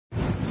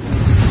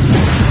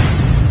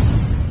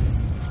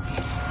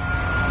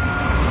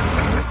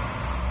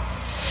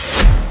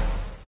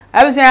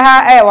I was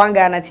ha one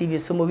Ghana TV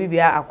so mo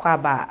bibia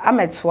akwaba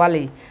Ahmed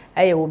Suale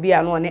obi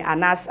ano ne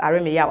Anas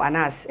Aremeya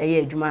Anas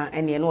adwuma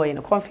ene no ye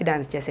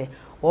confidence je se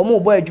wo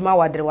mo bo adwuma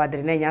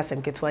wadre na nya asem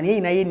keto ne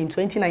yina ye nim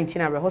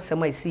 2019 abre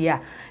hosem asi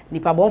a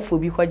nipa bonfo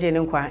bi kwaje ne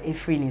nkwa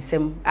efri ni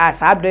nsem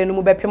sa abre no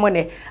mu bepemo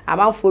ne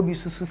amanfo bi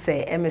susu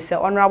se emese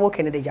honorable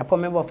Kennedy Agyapong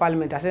member of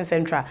parliament asen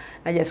central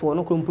na je se wo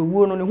no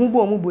krompewuo no ne hu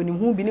bo mu bo ni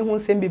hu bi ne hu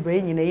nsem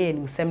bebre nyina ye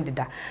ni nsem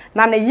deda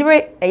na ne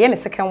yire eye ne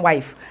second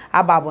wife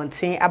aba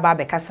bonten aba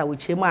bekasa wo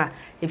chemu a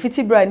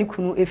efiti bra ni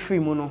kunu efri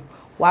mu no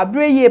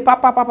wabre ye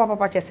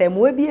papa chese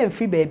mo bi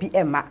emfri ba bi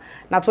emma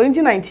na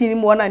 2019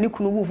 mu na ni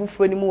kunu wu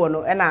fufuro ni mu wo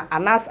no na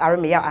Anas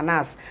Aremeya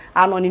Anas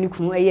ano ni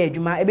kunu eye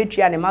adwuma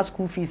ebetua ne ma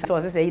school fees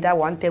so se either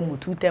one term or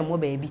two term mo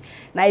ba bi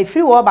na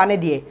efri wo ba ne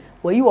de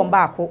wayi won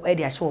ba akọ e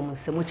de ahye wo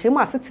nsem mo chiremu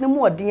asetene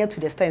mu odin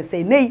to the stand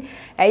say nei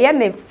eye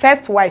ne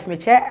first wife me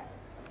che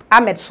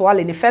Ahmed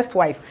Suale ni first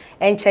wife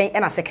enchen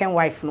na second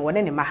wife no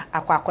wone ne ma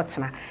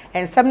akotena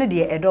ensem ne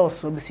de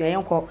edos obusuan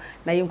yenko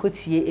na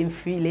yenkotie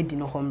emfri lady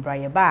no hombra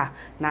ye ba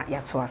na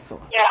yato aso.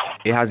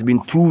 It has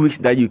been 2 weeks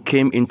that you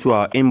came into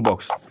our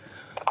inbox,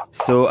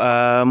 so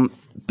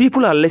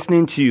people are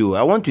listening to you.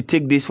 I want to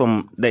take this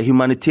from the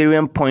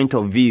humanitarian point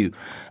of view.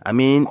 I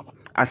mean,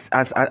 as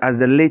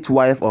the late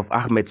wife of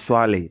Ahmed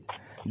Suale,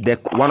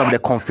 one of the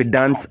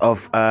confidants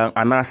of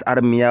Anas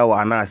Aremeya or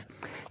Anas,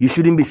 you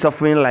shouldn't be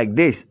suffering like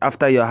this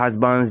after your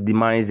husband's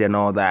demise and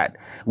all that.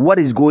 What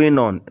is going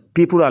on?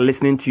 People are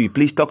listening to you.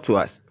 Please talk to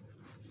us.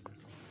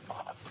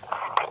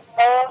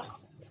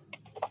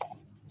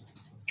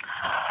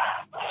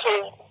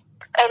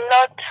 A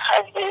lot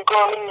has been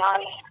going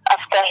on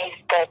after his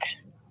death.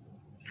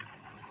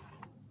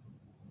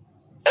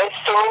 There's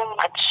so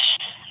much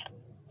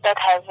that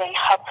has been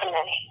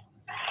happening.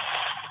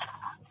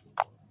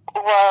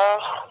 Well,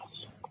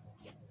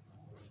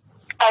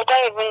 I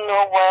don't even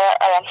know where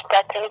I am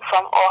starting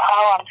from or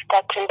how I'm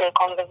starting the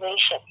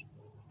conversation.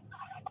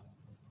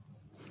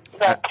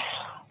 But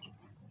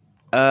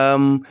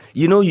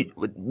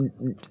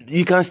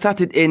you can start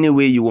it any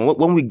way you want.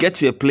 When we get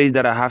to a place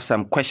that I have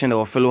some question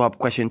or follow-up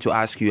question to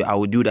ask you, I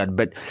will do that.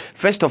 But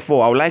first of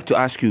all, I would like to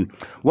ask you,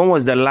 when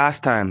was the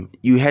last time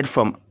you heard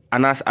from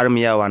Anas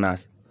Aremeya or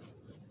Anas?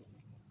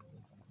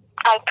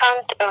 I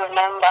can't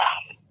remember.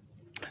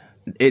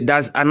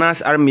 Does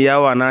Anas Aremeya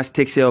or Anas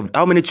take care of...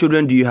 How many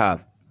children do you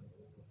have?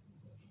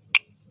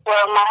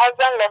 Well, my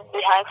husband left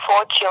behind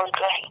 4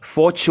 children.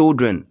 4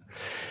 children.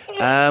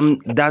 Yes.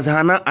 Does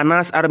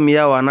Anas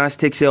Aremeya or Anas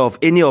take care of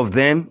any of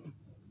them?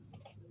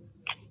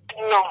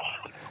 No.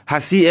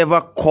 Has he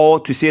ever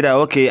called to say that,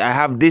 okay, I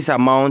have this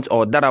amount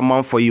or that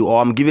amount for you, or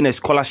I'm giving a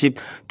scholarship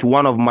to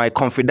one of my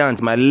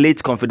confidants, my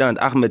late confidant,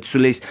 Ahmed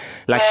Suale,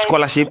 like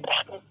scholarship?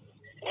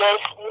 There's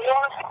no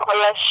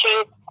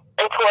scholarship.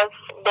 It was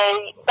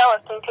that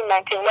was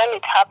 2019 when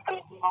it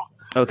happened, you know.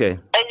 Okay.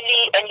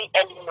 Early,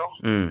 no.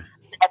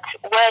 That's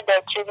where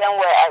the children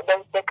were at, the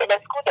school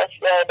that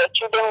the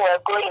children were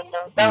going.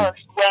 That was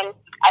when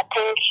I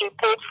think he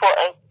paid for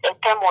a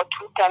term or 2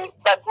 terms.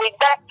 But with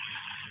that,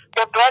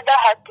 the brother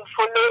had to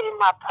follow him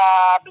up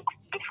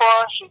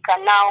before he can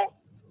now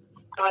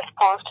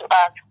respond to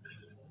us.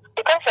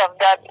 Because of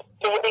that,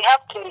 they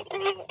have to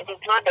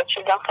withdraw the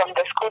children from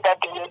the school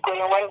that they were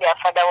going when their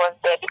father was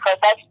there, because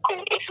that school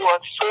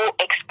was so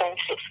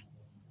expensive.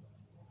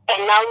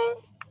 And now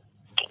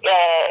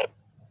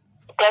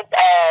get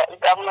a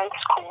government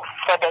school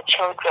for the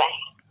children.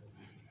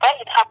 When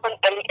it happened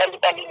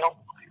early, no.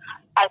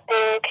 I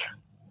think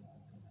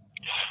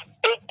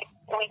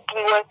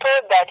we were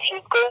told that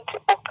he's going to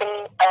open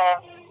a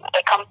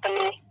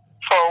company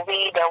for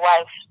we, the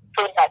wife,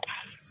 so that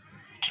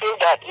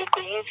we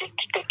could use it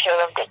to take care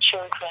of the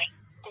children.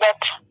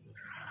 But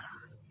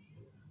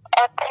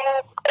I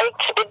think it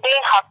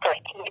didn't happen.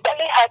 We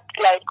only had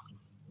like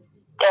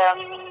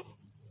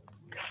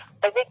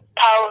a bit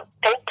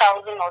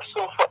 10,000 or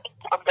so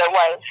of the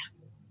wives.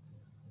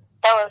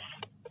 That was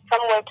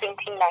somewhere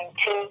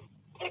 2019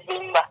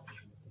 December.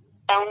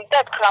 And with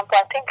that cramp,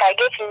 I think I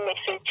gave him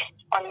message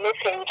on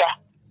Messenger,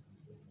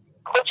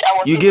 which I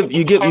was. You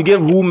gave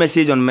who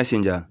message on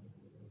Messenger?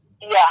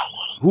 Yeah.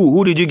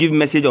 Who did you give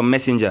message on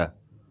Messenger?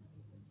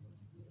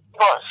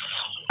 Boss.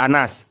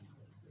 Anas.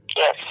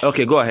 Yes.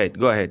 Okay, go ahead.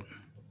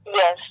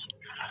 Yes.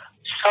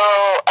 So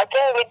I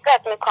think with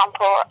that, I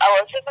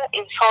was even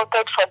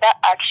insulted for that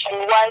action.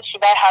 Why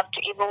should I have to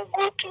even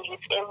go to his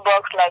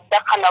inbox like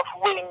that kind of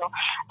way? No,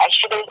 I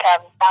shouldn't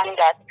have done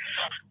that.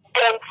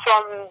 Then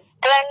from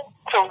then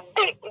to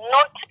day,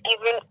 not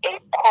even a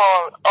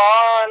call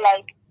or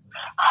like,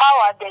 how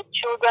are the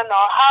children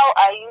or how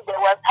are you the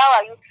wife? How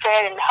are you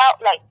faring? How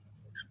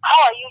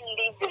are you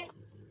living?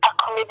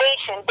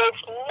 Accommodation?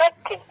 There's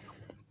nothing.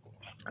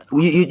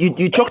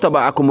 You talked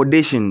about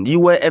accommodation.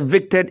 You were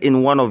evicted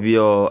in one of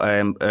your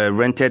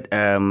rented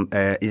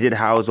is it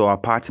house or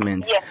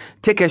apartments? Yes.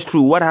 Take us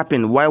through what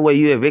happened. Why were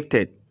you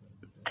evicted?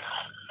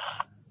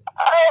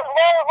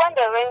 Well, when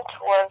the rent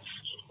was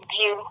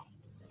due,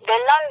 the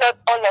landlord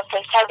all of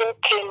a sudden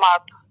came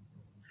up,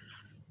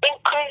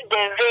 increased the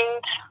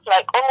rent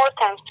like almost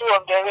times 2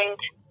 of the rent,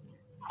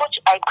 which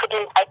I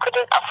couldn't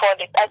afford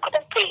it. I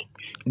couldn't pay.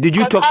 Did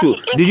you talk to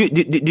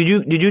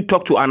did you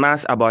talk to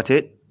Anas about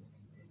it?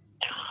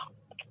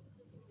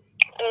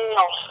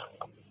 No.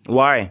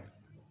 Why?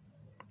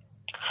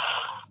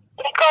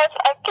 Because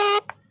I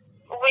think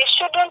we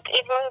shouldn't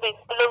even be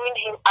blowing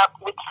him up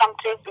with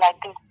something like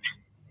this.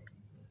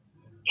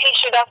 He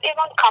should have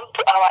even come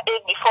to our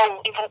aid before we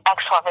even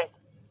asked for it.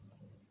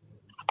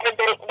 But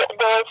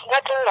there is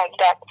nothing like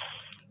that.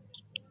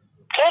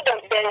 So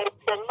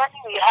the money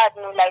we had,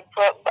 like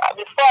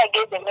before I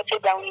gave the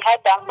message and we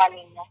had that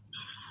money,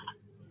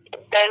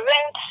 the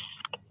rent,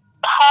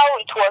 how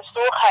it was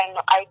so high,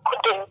 I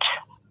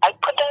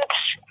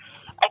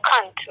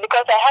can't,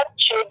 because I have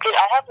children,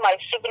 I have my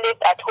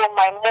siblings at home,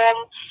 my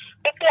mom,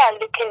 people are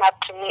looking up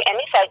to me,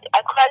 and if I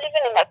could have lived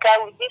in a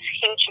car with this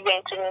huge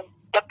rent,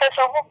 the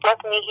person who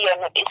brought me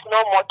here is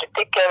no more to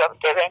take care of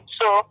the rent,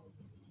 so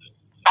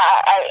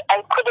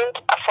I couldn't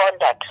afford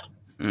that.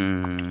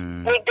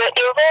 With the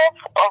involve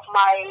of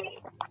my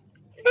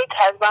late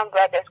husband,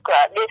 brother's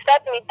car, they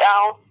sat me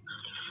down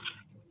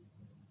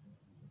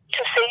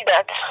to say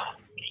that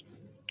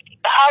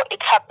how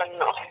it happened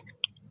now.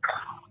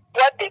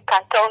 What they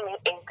can tell me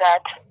is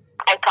that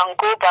I can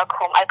go back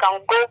home. I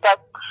can go back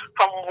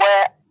from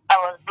where I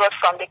was brought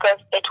from, because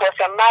it was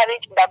a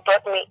marriage that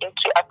brought me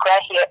into Accra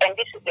here, and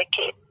this is the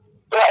case.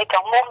 So I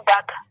can move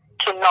back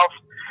to North.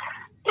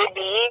 They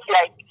believe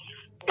like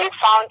they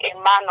found a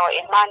man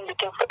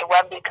looking for a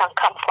wife, they can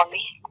come for me,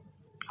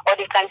 or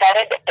they can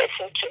direct the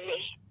person to me.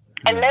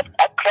 I left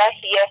Accra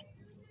here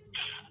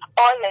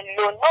all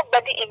alone.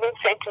 Nobody even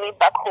sent me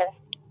back home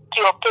to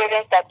your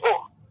parents that,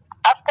 oh,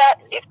 after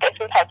this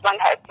person's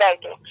husband has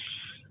died,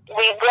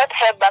 we brought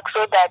her back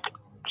so that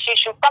she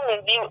should come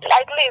and be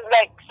at least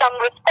like some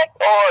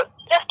respect, or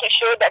just to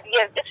show that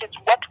yes, this is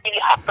what really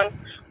happened,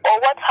 or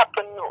what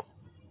happened. No,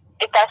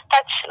 it has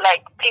touched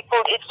like people.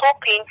 It's so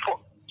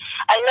painful.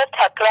 I left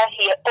Accra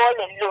here all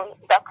alone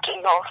back to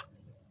North,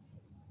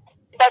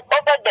 but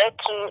over there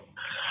too,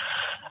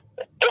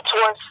 it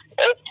was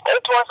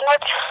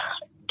not.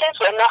 Things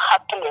were not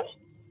happening.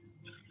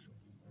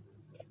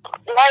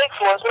 Life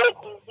was not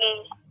easy.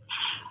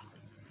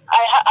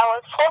 I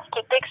was forced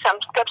to take some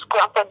steps,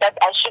 grandpa, that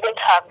I shouldn't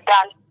have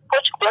done,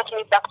 which brought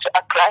me back to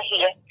Accra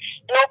here.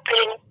 No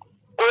pain.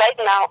 Right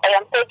now, I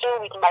am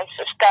working with my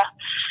sister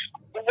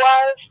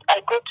whilst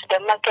I go to the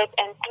market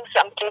and do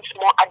some things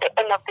more at the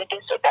end of the day,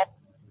 so that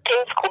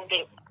things could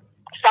be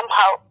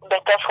somehow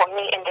better for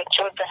me and the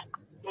children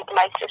with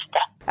my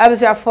sister.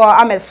 Abusua for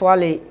Ahmed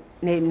Suale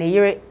ne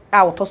yere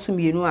a wotoso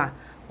mienu a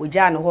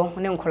oja ne ho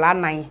ne nkola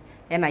nan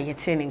na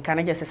yete ne nka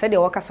na je se de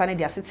wakasa ne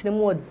de asetene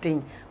mu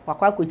odin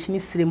wakwa akochini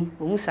sirem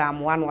ohu sa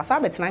amoa no wasa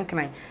betena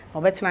nkran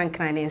obetena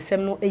nkran ne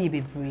nsem no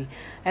eyebebiri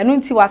enu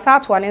nti wasa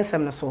ato ne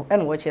nsem no so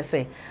ene wo che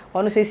se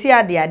ono se si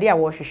ade a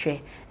wo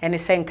hwehwe ene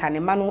se nka ne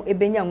ma no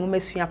ebenya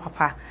nwumasua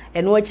papa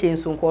ene wo che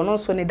nso nko no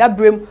so ne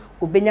dabrem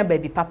obenya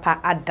baby papa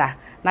ada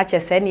na che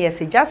se ne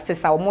yese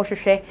justice a wo mo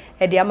hwehwe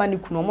e de ama ne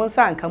kunu mo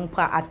nsa nka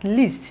mpo at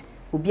least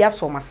obi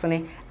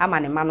asomasene ama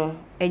ne ma no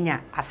enya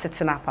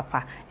asetena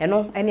papa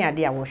eno ene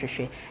ade a wo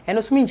hwehwe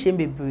eno so minche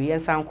mbebiri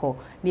ensanko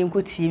ni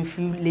nkoti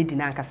mfi lady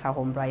na nkasa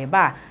hombra ye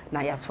ba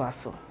na yato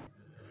aso.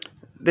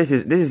 This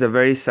is a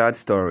very sad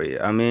story.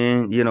 I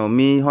mean, you know,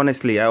 me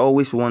honestly, I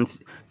always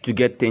want to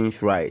get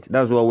things right.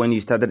 That's why when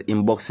you started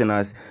inboxing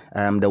us,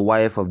 the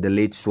wife of the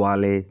late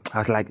Suale, I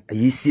was like, are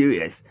you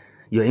serious?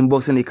 You're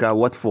inboxing the crowd,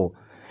 what for?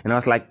 And I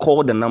was like,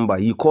 call the number.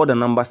 You called the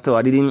number still.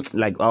 I didn't,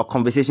 like, our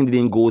conversation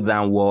didn't go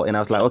down well. And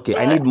I was like, okay,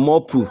 I need more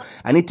proof.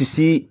 I need to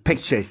see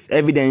pictures,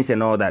 evidence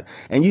and all that.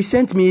 And you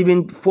sent me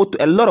even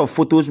a lot of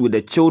photos with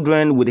the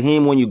children, with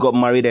him when you got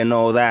married and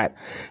all that.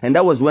 And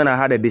that was when I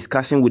had a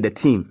discussion with the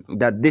team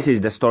that this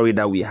is the story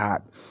that we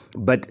had.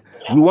 But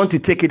we want to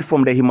take it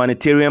from the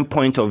humanitarian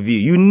point of view.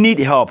 You need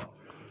help.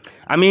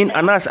 I mean,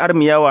 Anas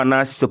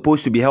is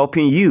supposed to be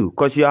helping you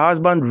because your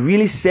husband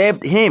really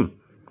saved him.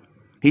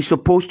 He's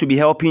supposed to be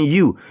helping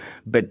you,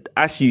 but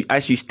as you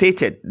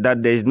stated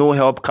that there's no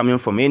help coming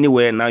from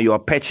anywhere. Now you are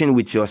patching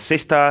with your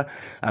sister.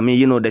 I mean,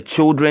 you know, the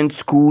children's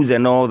schools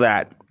and all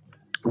that.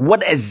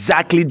 What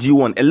exactly do you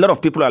want? A lot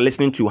of people are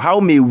listening to you. How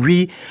may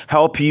we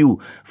help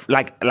you,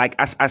 like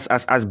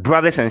as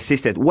brothers and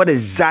sisters? What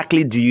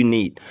exactly do you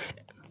need?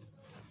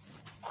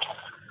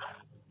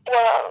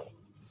 Well,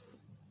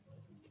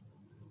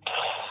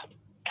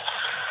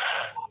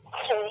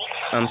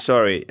 I'm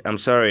sorry.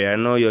 I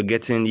know you're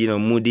getting, you know,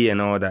 moody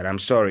and all that. I'm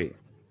sorry.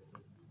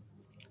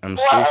 I'm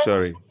so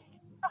sorry.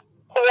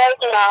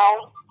 Right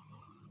now,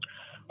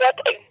 what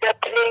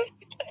exactly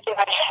in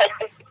my head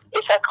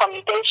is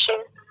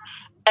accommodation,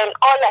 and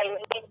all I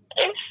need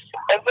is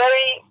a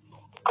very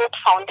good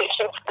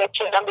foundation for the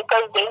children,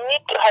 because they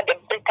need to have a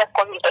better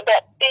community.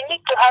 They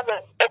need to have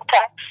a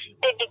better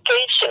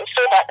education,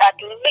 so that at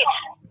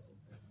least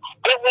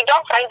if we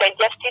don't find the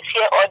justice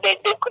here, or they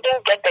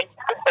couldn't get the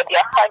justice for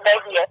their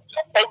father here,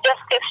 the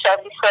justice shall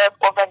be served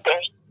over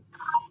there.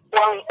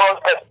 Right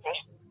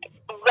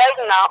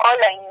now,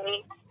 all I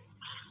need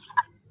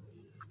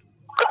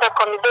is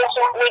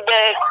accommodation with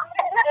the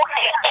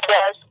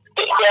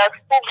their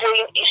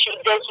school-going issues.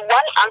 There's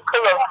one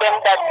uncle of them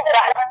that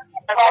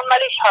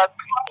normally helps.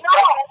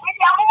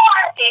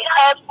 He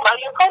helps, but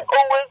you can't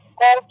always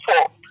go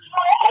for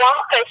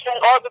one person,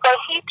 or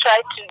because he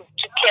tried to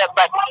care,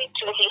 but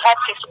he has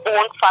his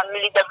own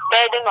family. The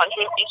burden on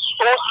him is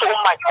so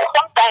much. So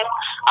sometimes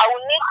I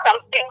will need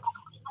something,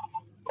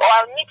 or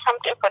I'll need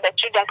something for the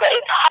children. But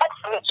it's hard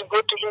for me to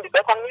go to him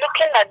because I'm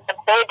looking at the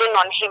burden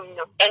on him,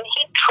 and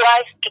he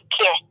tries to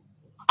care.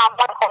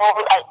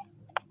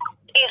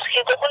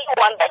 He's the only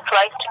one that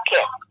tries to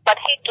care, but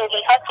he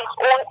has his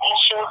own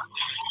issues.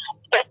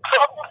 The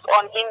troubles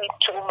on him is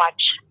too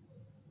much.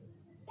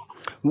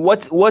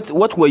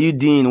 What were you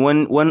doing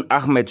when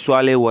Ahmed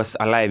Suale was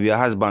alive, your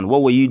husband?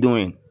 What were you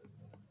doing?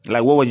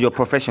 Like, what was your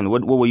profession?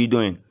 What were you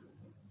doing?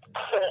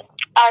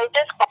 I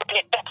just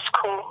completed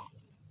school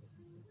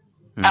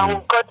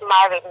and got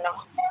married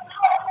now.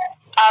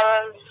 I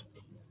was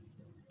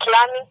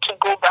planning to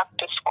go back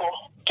to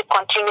school to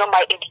continue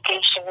my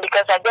education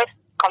because I just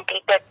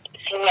completed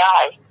senior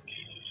high.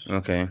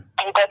 Okay.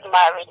 And got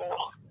married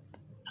now.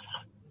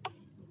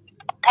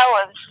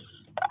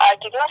 I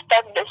did not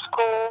start the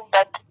school,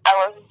 but I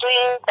was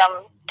doing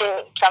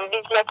some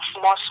business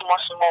small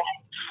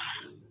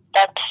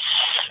that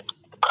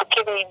could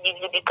keep me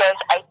busy because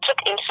I took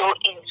in so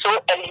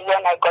early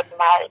when I got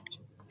married.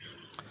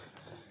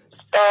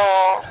 So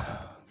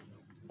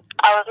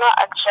I was not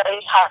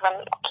actually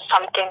having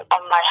something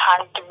on my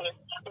hand doing.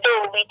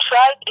 Though we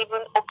tried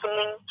even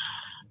opening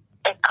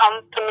a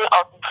company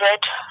of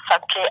bread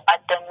factory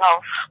at the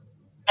north.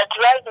 But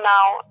right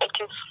now,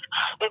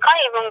 you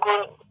can't even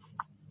go.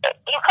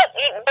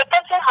 The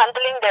person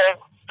handling the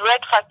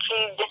bread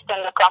factory just in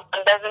the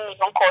company doesn't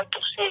even call to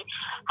say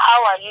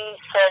how are you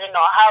selling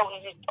or how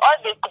is it. All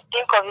they could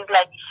think of is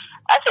like,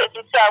 I said,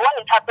 when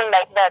it happened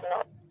like that,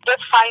 no,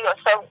 just find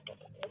yourself,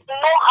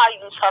 know how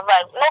you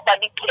survive.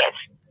 Nobody cares.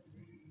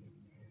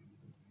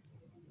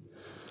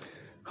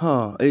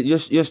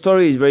 Your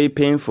story is very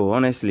painful,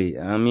 honestly.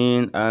 I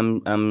mean,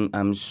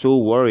 I'm so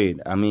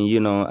worried. I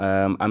mean,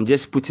 I'm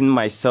just putting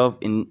myself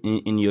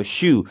in your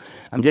shoe.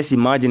 I'm just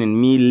imagining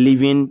me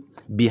leaving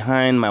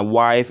behind my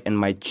wife and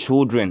my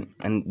children,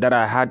 and that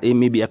I had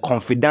maybe a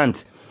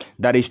confidant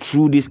that is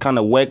through this kind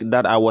of work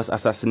that I was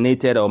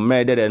assassinated or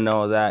murdered and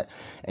all that,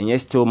 and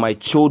yet still my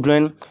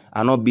children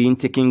are not being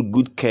taken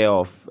good care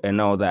of and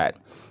all that.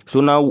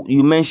 So now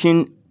you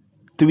mentioned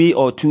 3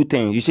 or 2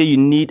 things. You say you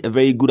need a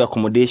very good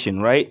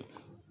accommodation, right?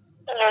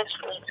 Yes,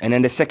 please. And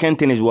then the second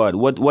thing is what?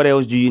 What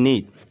else do you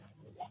need?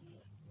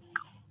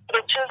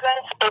 The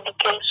children's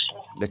education.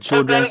 The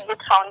children's... A very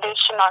good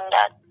foundation on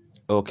that.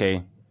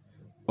 Okay.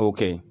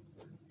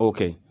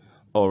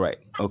 All right.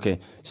 Okay.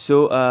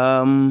 So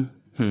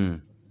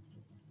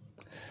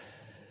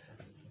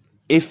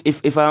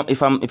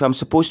if I'm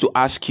supposed to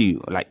ask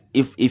you, like,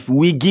 if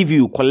we give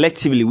you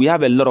collectively, we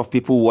have a lot of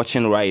people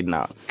watching right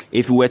now.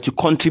 If we were to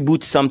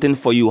contribute something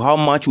for you, how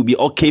much would be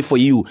okay for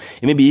you?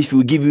 Maybe if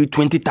we give you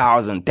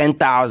 20,000,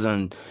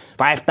 10,000,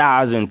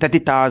 5,000,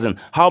 30,000,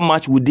 how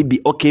much would it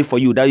be okay for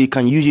you that you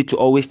can use it to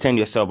always turn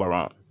yourself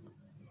around?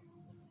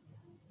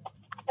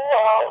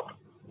 Well,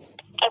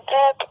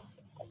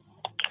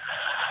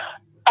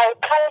 I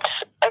can't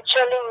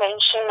actually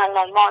mention an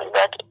amount,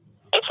 but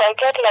if I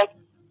get like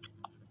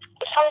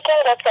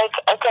something that like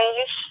I can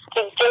use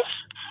to just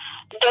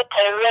get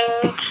a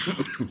rent,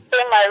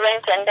 pay my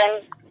rent, and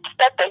then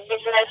start a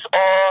business,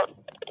 or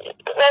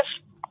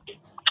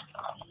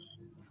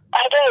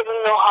I don't even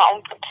know how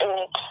I'm putting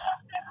it.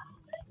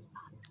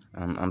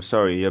 I'm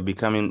sorry,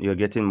 you're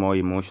getting more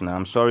emotional.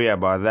 I'm sorry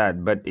about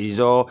that, but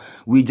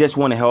we just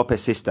want to help a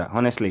sister,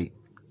 honestly.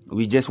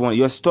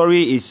 Your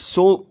story is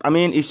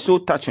it's so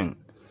touching.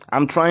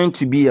 I'm trying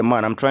to be a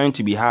man, I'm trying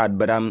to be hard,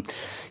 but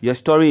your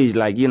story is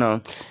like,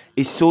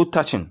 it's so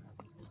touching.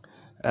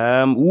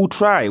 We'll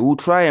try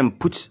and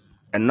put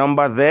a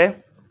number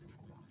there.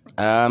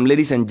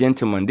 Ladies and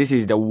gentlemen, this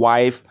is the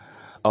wife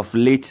of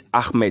late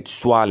Ahmed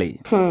Suale.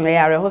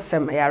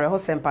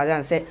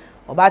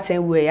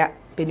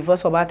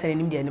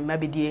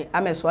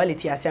 Ahmed Suale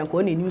ti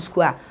asanko ne new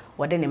school a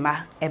wode ne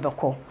ma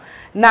ebeko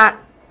na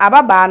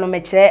ababa no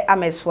mekire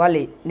Ahmed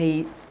Suale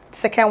ne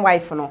second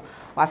wife no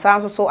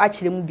wasan so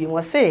akire mu bi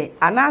wo se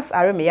Anas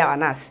areme ya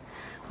Anas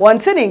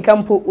wonte ne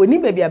nkampo oni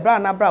baabi abra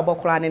na abra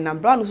bokora ne nam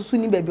bra no susu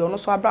ni baabi ono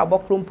so abra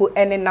bokoro mpo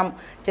ene nam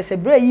chese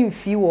bra yi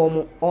mfi wo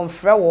mo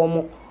onfrɛ wo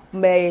mo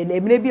me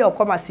emine bi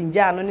okoma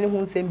sinja no ne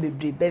hu nsem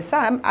bebre be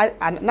sa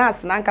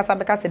Anas na nkasa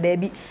beka se da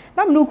bi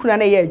na me ukunu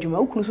na ye adwuma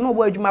ukunu so no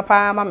bo adwuma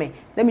pa ma me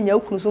na me nya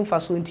ukunu so mfa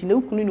so nti na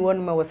ukunu ni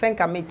wonu ma wo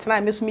senka me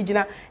tena me so mi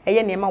gina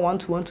eye ne ma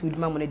 1-2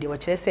 dwuma mo ne de wo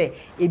kire se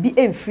ebi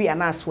emfiri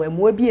Anas wo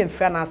mo bi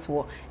emfiri Anas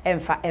wo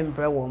emfa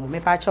embre wo mo me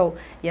pa chaw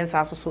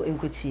yensa so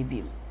enkoti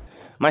bi.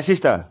 My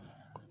sister,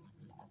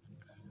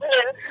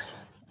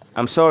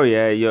 I'm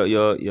sorry,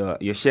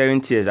 you're sharing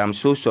tears. I'm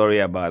so sorry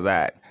about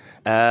that.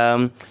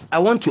 I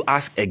want to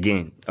ask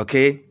again,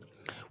 okay?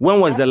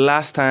 When was the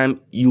last time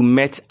you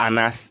met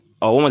Anas,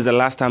 or when was the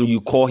last time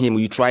you call him or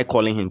you try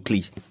calling him,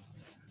 please?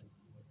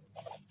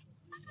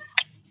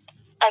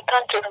 I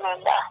can't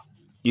remember.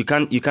 You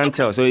can't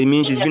tell. So it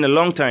means it's been a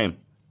long time.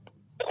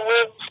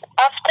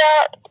 After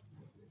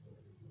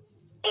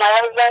my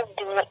husband's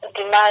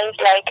demise,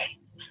 like,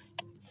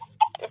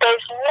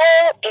 there's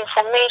no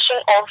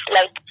information of,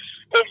 like,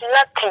 there's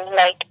nothing,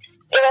 like,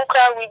 even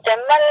with the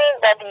money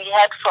that we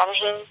had from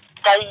him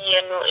that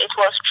year, it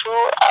was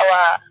through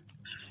our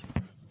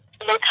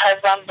late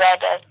husband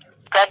brothers,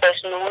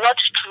 not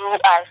through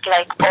us,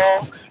 like,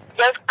 or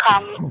just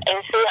come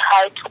and say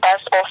hi to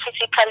us, or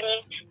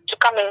physically to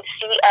come and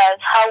see us,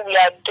 how we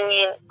are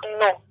doing.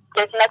 No,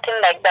 there's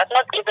nothing like that,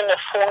 not even a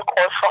phone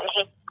call from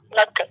him,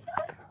 nothing.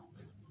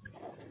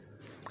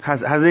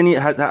 Has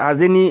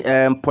any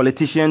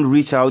politician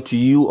reached out to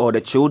you or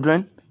the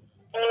children?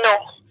 No.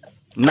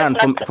 None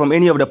from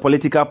any of the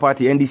political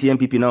party, NDC,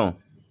 NPP, no?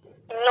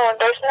 No,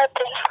 there's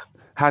nothing.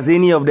 Has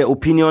any of the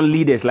opinion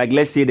leaders, like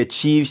let's say the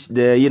chiefs,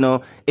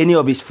 any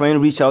of his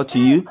friends reach out to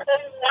you? No.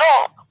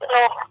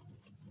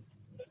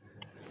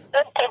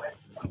 Nothing.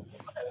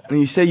 And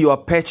you say you are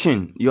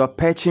patching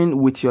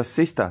with your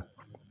sister.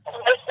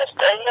 My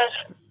sister, yes.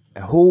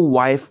 A whole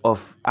wife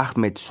of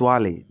Ahmed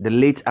Suale, the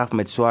late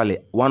Ahmed Suale,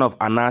 one of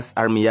Anas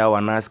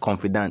Armiya's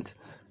confidant.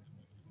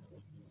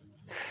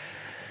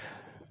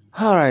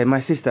 All right, my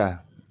sister.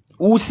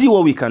 We'll see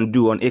what we can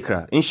do on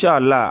Accra.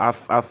 Inshallah,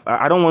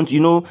 I don't want,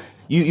 you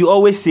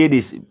always say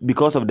this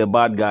because of the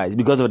bad guys,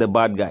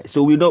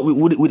 So we don't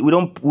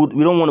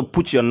want to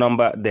put your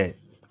number there.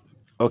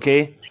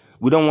 Okay?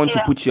 We don't want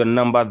to put your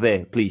number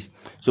there, please.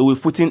 So we're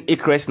putting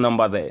Akra's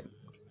number there.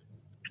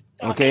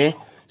 Okay?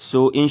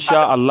 So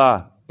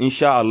inshallah,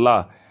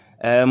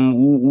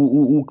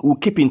 we'll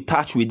keep in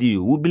touch with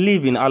you. We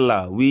believe in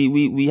Allah.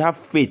 We have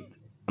faith.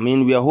 I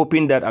mean, we are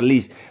hoping that at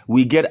least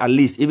we get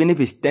even if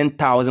it's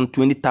 10,000,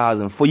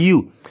 20,000 for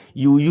you.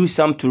 You use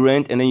some to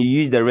rent and then you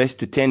use the rest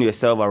to turn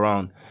yourself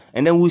around.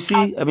 And then we'll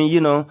see,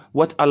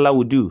 what Allah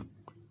will do.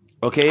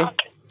 Okay?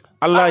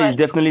 Allah is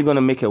definitely going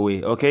to make a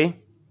way. Okay?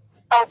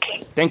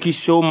 Okay. Thank you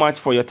so much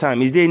for your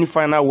time. Is there any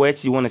final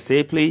words you want to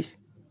say, please?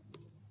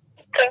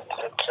 Thank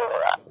you too.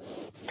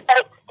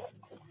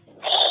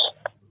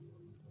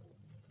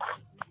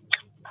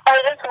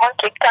 I just want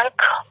to thank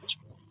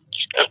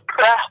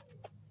Accra,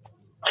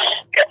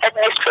 the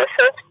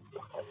administrators.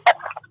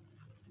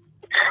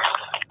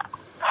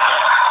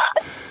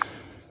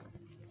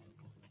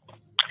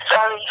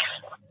 Sorry.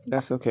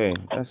 That's okay.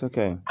 I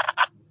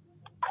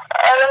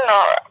don't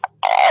know.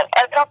 I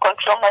can't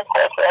control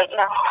myself right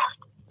now.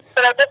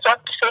 But I just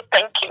want to say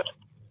thank you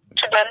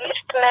to the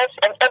listeners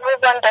and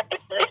everyone that is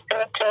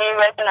listening to me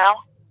right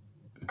now.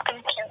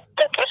 Thank you.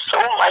 Thank you so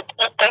much.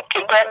 And thank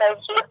you, Brother.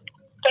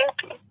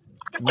 Thank you.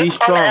 Be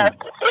strong.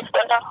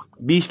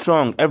 Be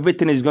strong.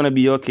 Everything is going to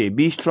be okay.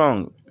 Be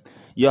strong.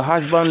 Your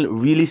husband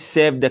really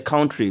saved the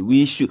country.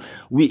 The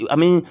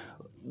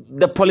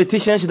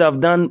politicians should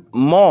have done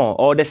more,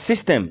 or the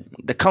system,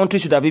 the country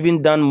should have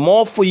even done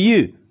more for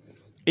you.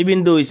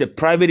 Even though it's a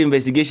private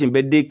investigation,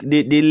 but they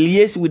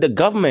liaise with the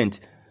government.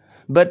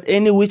 But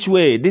any which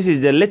way, this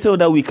is the little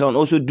that we can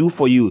also do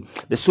for you.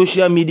 The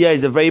social media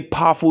is a very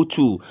powerful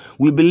tool.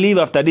 We believe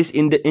after this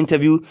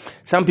interview,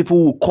 some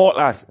people will call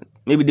us.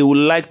 Maybe they would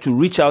like to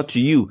reach out to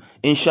you.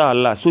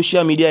 Inshallah,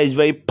 social media is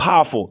very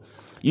powerful.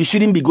 You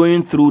shouldn't be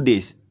going through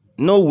this.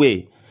 No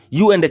way.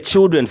 You and the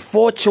children,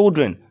 4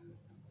 children.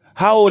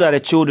 How old are the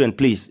children,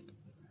 please?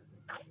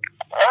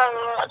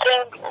 I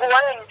think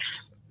one is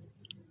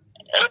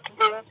 8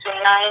 going to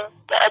 9.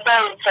 The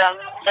other is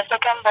the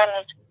second born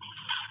is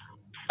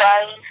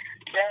 5.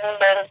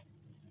 Then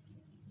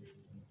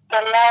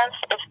the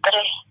last is 3.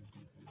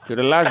 So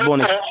the last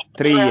born is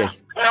 3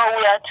 years. No,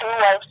 we are 2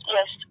 wives.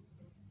 Yes.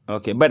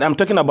 Okay, but I'm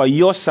talking about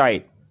your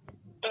side.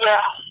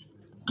 Yeah.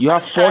 You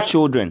have 4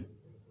 children.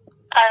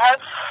 I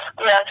have,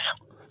 yes.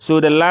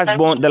 So the last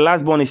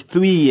born is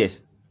 3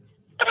 years.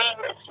 3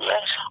 years,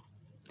 yes.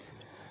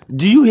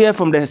 Do you hear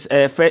from the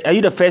are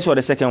you the first or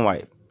the second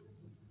wife?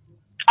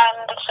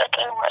 I'm the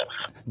second wife.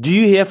 Do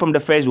you hear from the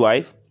first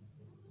wife?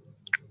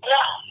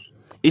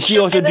 Yeah. Is she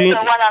also doing? The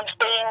one I'm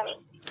staying with.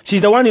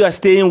 She's the one you are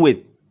staying with.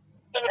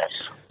 Yes.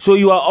 So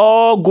you are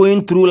all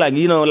going through like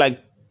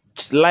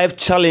life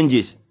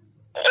challenges.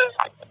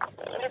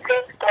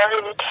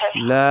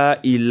 La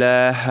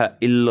ilaha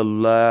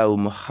illallah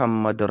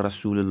Muhammad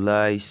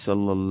Rasulullah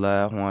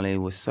sallallahu alayhi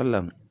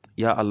wasallam.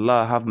 Ya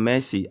Allah, have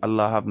mercy.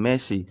 Allah, have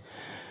mercy.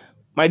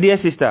 My dear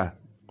sister,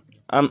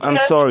 I'm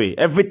sorry.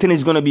 Everything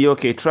is going to be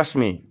okay. Trust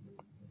me.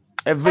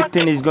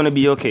 Everything is going to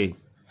be okay.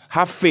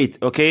 Have faith,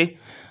 okay?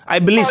 I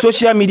believe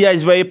social media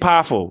is very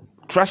powerful.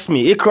 Trust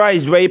me. Accra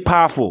is very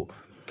powerful.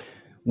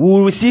 We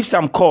will receive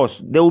some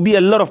calls. There will be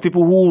a lot of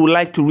people who would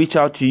like to reach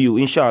out to you,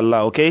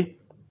 inshallah, okay?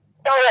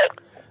 All right.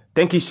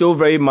 Thank you so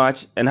very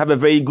much and have a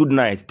very good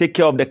night. Take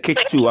care of the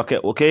kids too, okay?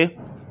 All right,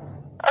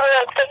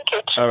 thank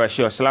you. All right,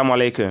 sure. Assalamu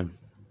alaikum.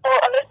 Wa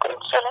alaikum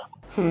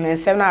salam.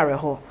 Seminar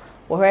reho.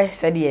 Wohwe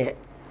said ye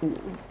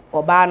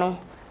oba no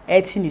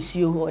eti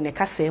nisuo ne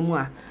kasa mu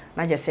a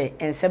na je se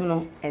ensem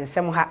no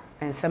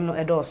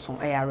edoso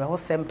reho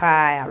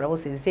sempa reho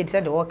se said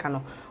the work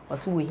no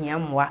oso wo hia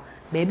mmoa.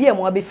 Baby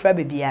amoa be fra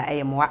baby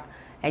a moa.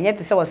 enye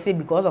te se wo say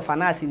because of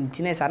anas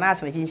intiness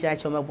anas na chinchia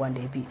choma bo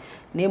anda bi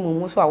na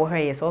emu so a wo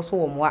hwe yes so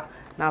wo moa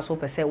na so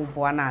pese wo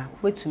boa na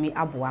wetumi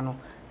aboa no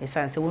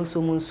esan se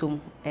wonsum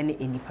ene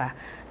enipa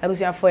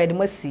abusuafo e de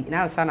masi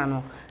na ansa na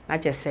no na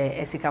chese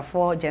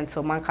esikafo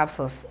gentleman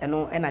capsules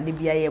eno ena de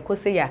bia ye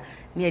kose ya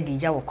na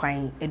edija wo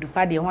kwan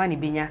edupa de ho ani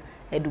benya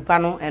edupa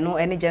no eno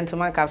ene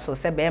gentleman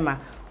capsules se bema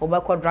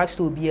obekọ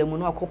drugstore bia mu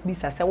no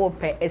akopisa se wo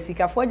pe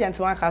esikafo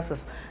gentleman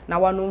capsules na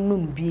wano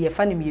num bia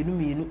fa ne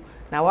mienu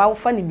na wa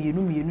fa ne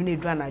mienu na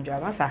edu anadwo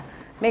amasa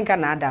menka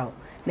na ada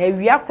na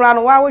ewia kra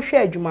no wa wo hwe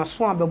adwuma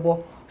so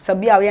abebo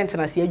sabia wo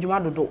yentena se adwuma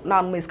dodo na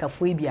anu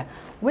esikafo ibia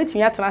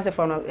wetumi atena se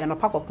from no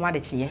pakopoma de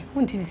chiye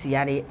wonti sisi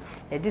yare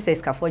this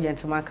esikafo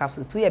gentleman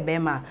capsules to ye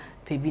bema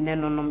pebi ne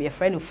nonom ye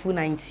friend full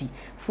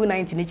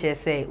 90 ni che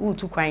se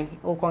utu kwan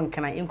okon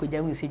kana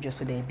enkoja wi se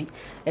dwoso da bi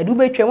edu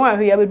betwe won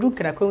ahwe ya bedu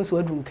kra kwa so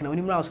adu nkana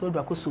oni mra so adu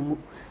akosomu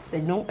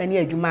no eni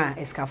adwuma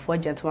esikafo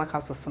gentleman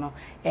capsules no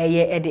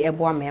eye ede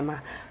ebo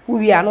amema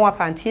wi a no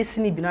apantie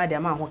sini bi na de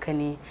ma ho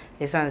kani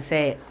esan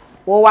se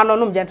wo wa no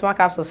nom gentleman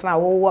capsules na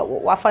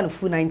wo fa no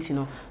full 90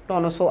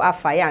 no so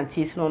afa ya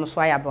antiesi no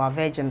so aya bro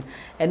virgin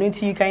eno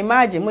nti you can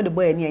imagine mo de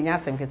boy ani anya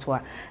asemketo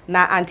a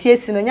na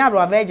antiesi no nya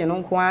bro virgin no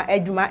nko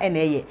adwuma ena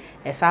eye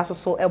esa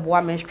so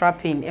eboa menstrual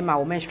pain ema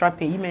wo menstrual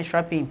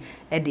pain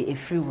e de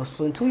efiri wo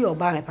so ntu yo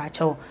ba me pa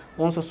chawo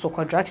won so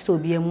drugstore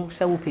bia mu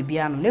se wo pe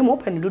bia no na mo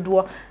open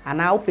dodo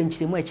ana open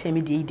chiremu a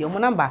chemi de ide mo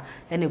number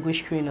ena go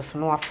screen no so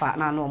no afa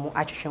na no mo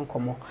atwehwe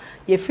nkomo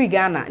ye free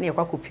Ghana na ye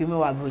kwa kopiem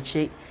wa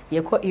broche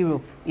ye kwa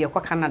Europe ye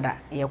kwa Canada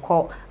ye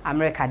kwa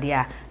America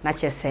dia na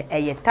chese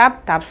eye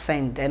tap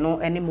send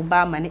eno ene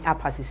mobile money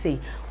app asese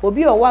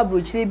obi o wa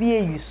brochire bi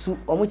eyusu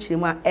omo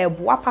chiremu a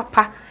eboa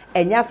papa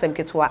enya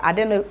asemketo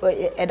ade no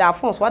eda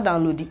phone so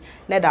download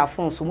na eda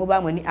phone so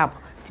mobile money app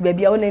ti bia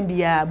bia wona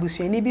bia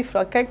busuani bi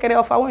fra kekere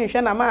ofa won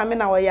hwe na ma me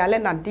na wo yale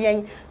na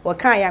den wo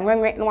kan ya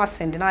nwenwe na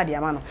wasend na ade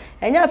ama no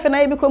enya afi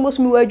na ibi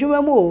kromosu mi wa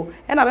adwuma mu o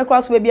e na me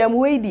kra so bia mu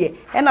we die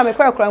e na me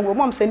kra kra ngo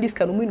mom send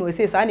diska no mu no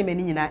se sa ni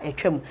mani nyina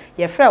etwam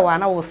ye fra wa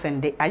na wo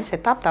send I just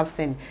tap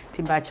send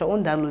ti ba cha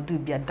on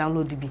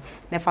download bi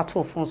na fa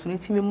to phone so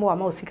ntimi mo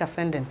ama o sika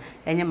sending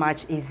enya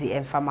match easy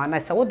and fama na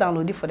say wo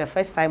download it for the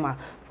first time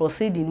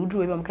proceeding we do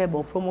we am kai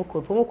promo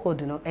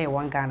code no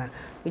 $1 Ghana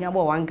we nya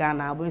bo $1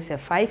 Ghana bo say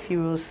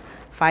 €5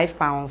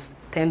 £5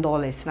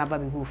 $10 na ba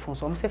be go phone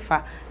so am say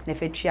fa na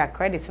fe tria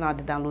credit na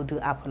the download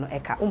the app no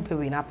eka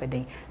umpewe na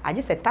peden I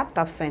just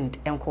tap send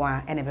enko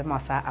a ene be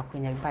masa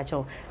akonya bi ba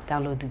cha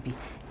download bi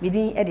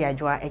midin e de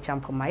adwoa e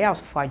champo ma ya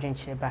so fo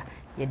adwenkyere ba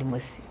ye de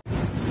masi